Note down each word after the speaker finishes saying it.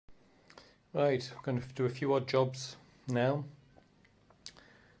Right, I'm going to do a few odd jobs now,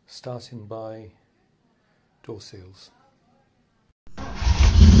 starting by door seals.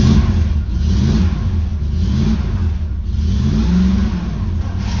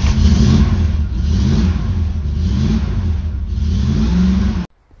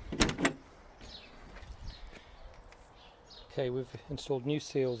 Okay, we've installed new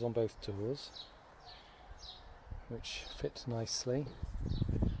seals on both doors, which fit nicely.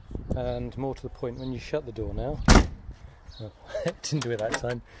 And more to the point, when you shut the door now, well, it didn't do it that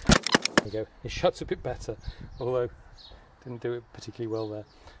time, there we go, it shuts a bit better, although didn't do it particularly well there.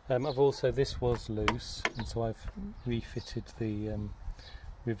 I've also, this was loose, and so I've refitted the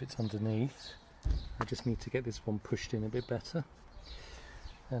rivets underneath. I just need to get this one pushed in a bit better,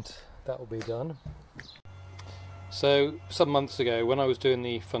 and that will be done. So some months ago, when I was doing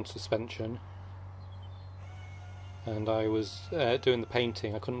the front suspension, and I was doing the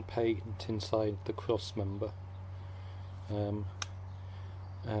painting, I couldn't paint inside the cross member, and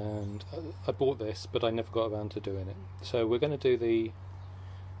I bought this, but I never got around to doing it. So we're going to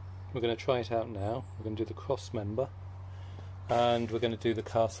try it out now. We're going to do the cross member, and we're going to do the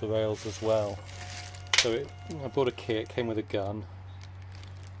castle rails as well. So I bought a kit, it came with a gun,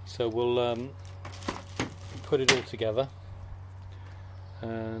 so we'll put it all together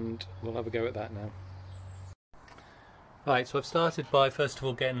and we'll have a go at that now. Right, so I've started by first of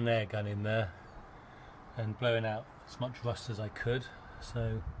all getting an air gun in there and blowing out as much rust as I could.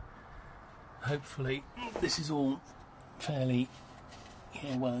 So hopefully this is all fairly,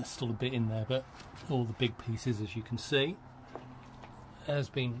 yeah, well, there's still a bit in there, but all the big pieces, as you can see, has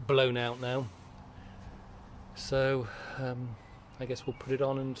been blown out now. So I guess we'll put it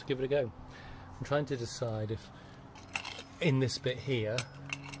on and give it a go. I'm trying to decide if in this bit here,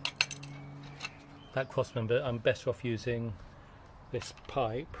 that cross member, I'm better off using this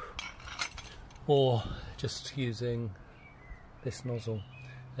pipe or just using this nozzle.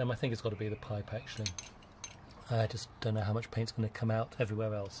 I think it's got to be the pipe actually. I just don't know how much paint's going to come out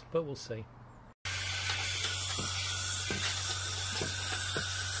everywhere else, but we'll see.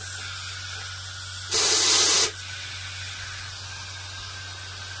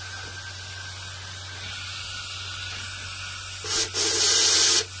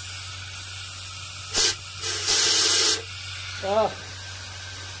 Ah.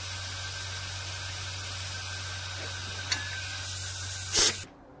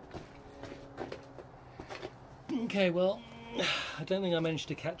 Okay, well, I don't think I managed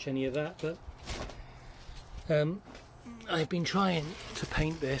to catch any of that, but I've been trying to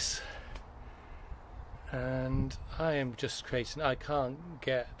paint this and I am just creating, I can't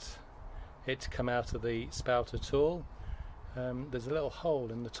get it to come out of the spout at all. There's a little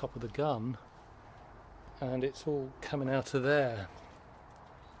hole in the top of the gun and it's all coming out of there,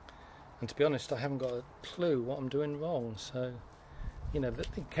 and to be honest I haven't got a clue what I'm doing wrong. So, you know,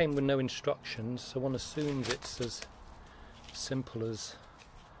 it came with no instructions, so one assumes it's as simple as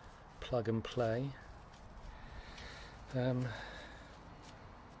plug and play. So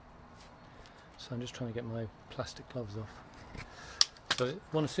I'm just trying to get my plastic gloves off. So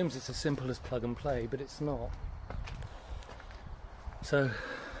one assumes it's as simple as plug and play, but it's not. So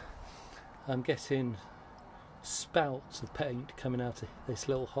I'm getting spouts of paint coming out of this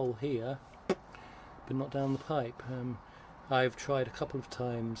little hole here, but not down the pipe. I've tried a couple of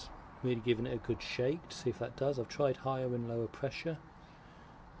times really giving it a good shake to see if that does. I've tried higher and lower pressure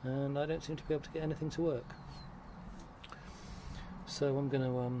and I don't seem to be able to get anything to work. So I'm going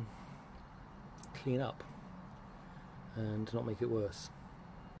to clean up and not make it worse.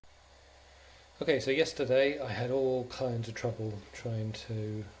 Okay, so yesterday I had all kinds of trouble trying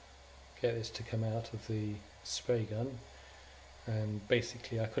to get this to come out of the spray gun, and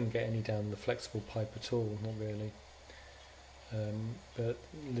basically I couldn't get any down the flexible pipe at all, not really. But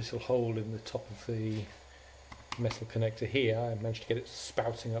a little hole in the top of the metal connector here, I managed to get it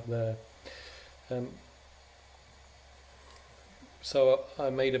spouting up there. So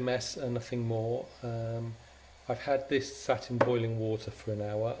I made a mess and nothing more. I've had this sat in boiling water for an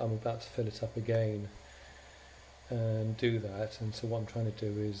hour. I'm about to fill it up again and do that, and so what I'm trying to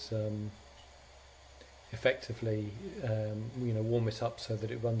do is effectively you know, warm it up so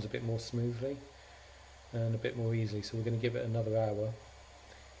that it runs a bit more smoothly and a bit more easily. So we're going to give it another hour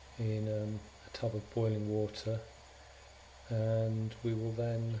in a tub of boiling water, and we will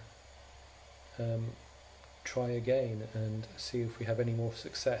then try again and see if we have any more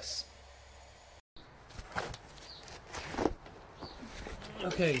success.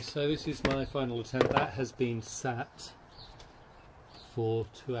 Okay, so this is my final attempt. That has been sat for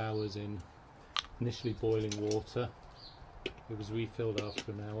 2 hours in initially boiling water. It was refilled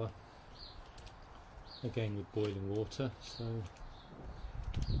after an hour. again with boiling water, so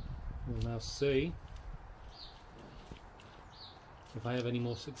we'll now see if I have any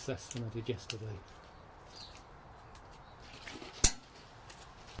more success than I did yesterday.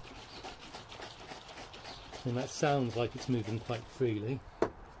 And that sounds like it's moving quite freely,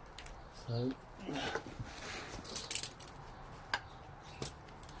 so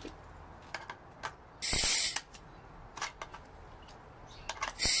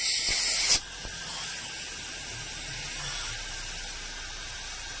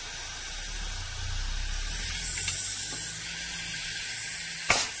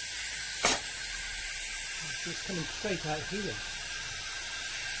it's coming straight out here.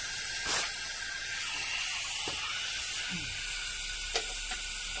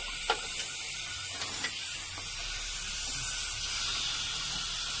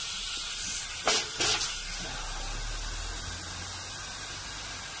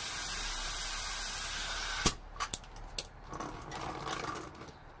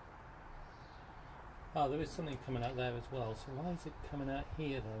 Oh, there is something coming out there as well, so why is it coming out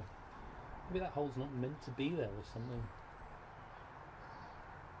here though? Maybe that hole's not meant to be there or something.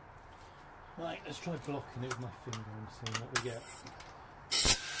 Right, let's try blocking it with my finger and seeing what we get.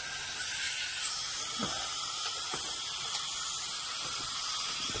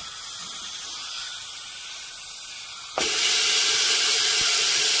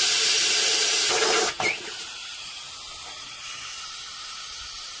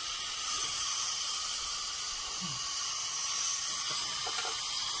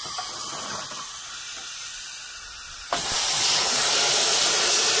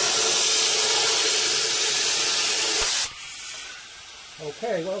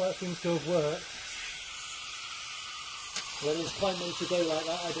 Okay, well that seems to have worked. Whether it's quite meant to go like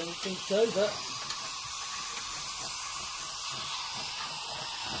that, I don't think so, but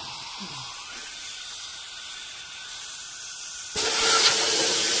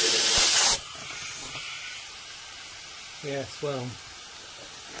yes, well,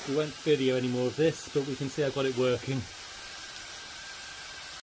 we won't video any more of this, but we can see I've got it working.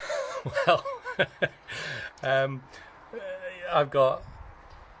 Well, I've got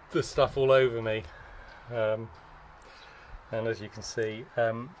the stuff all over me, and as you can see,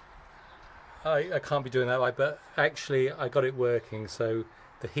 I can't be doing that way, but actually I got it working, so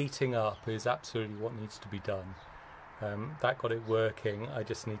the heating up is absolutely what needs to be done. That got it working. I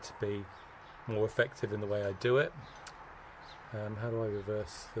just need to be more effective in the way I do it. How do I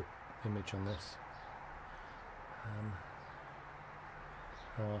reverse the image on this?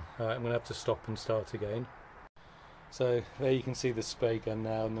 Alright, I'm going to have to stop and start again. So there you can see the spray gun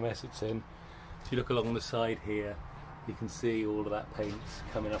now and the mess it's in. If you look along the side here, you can see all of that paint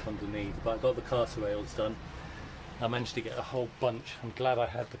coming up underneath, but I got the caster rails done. I managed to get a whole bunch. I'm glad I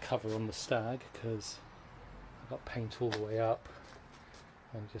had the cover on the Stag, because I got paint all the way up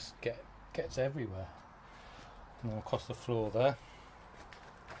and just gets everywhere. And across the floor there,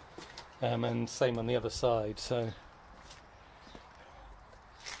 and same on the other side. So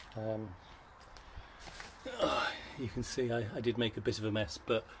you can see I did make a bit of a mess,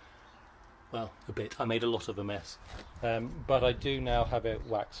 but well, I made a lot of a mess, but I do now have it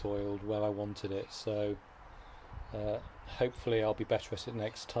wax oiled where I wanted it, so hopefully I'll be better at it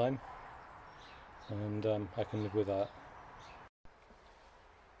next time, and I can live with that.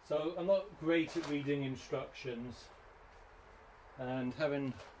 So I'm not great at reading instructions, and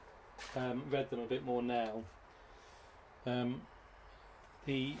having read them a bit more now,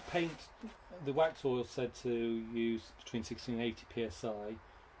 the paint, the wax oil said to use between 60 and 80 psi,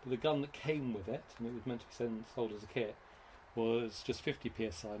 but the gun that came with it, and it was meant to be sold as a kit, was just 50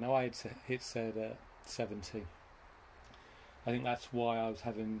 psi. Now it said 70. I think that's why I was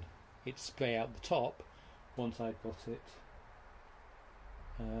having it spray out the top once I got it,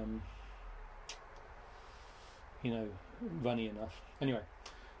 you know, runny enough. Anyway,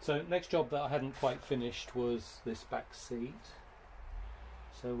 so next job that I hadn't quite finished was this back seat.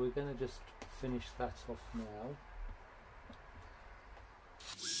 So we're going to just finish that off now.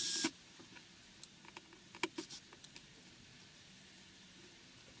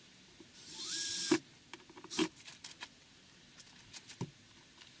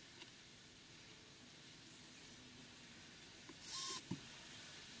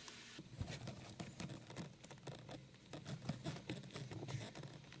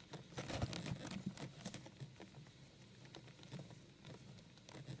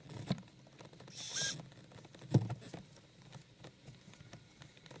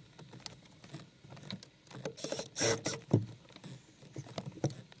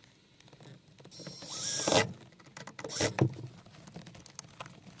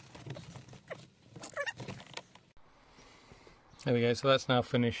 There we go, so that's now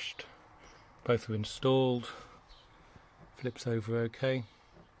finished. Both are installed. Flips over okay.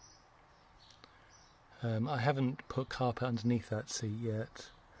 I haven't put carpet underneath that seat yet.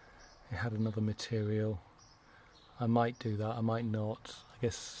 It had another material. I might do that, I might not. I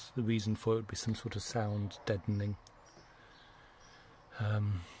guess the reason for it would be some sort of sound deadening.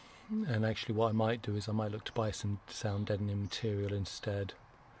 And actually what I might do is I might look to buy some sound deadening material instead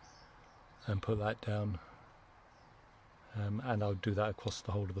and put that down. And I'll do that across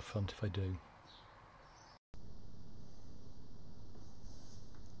the whole of the front if I do.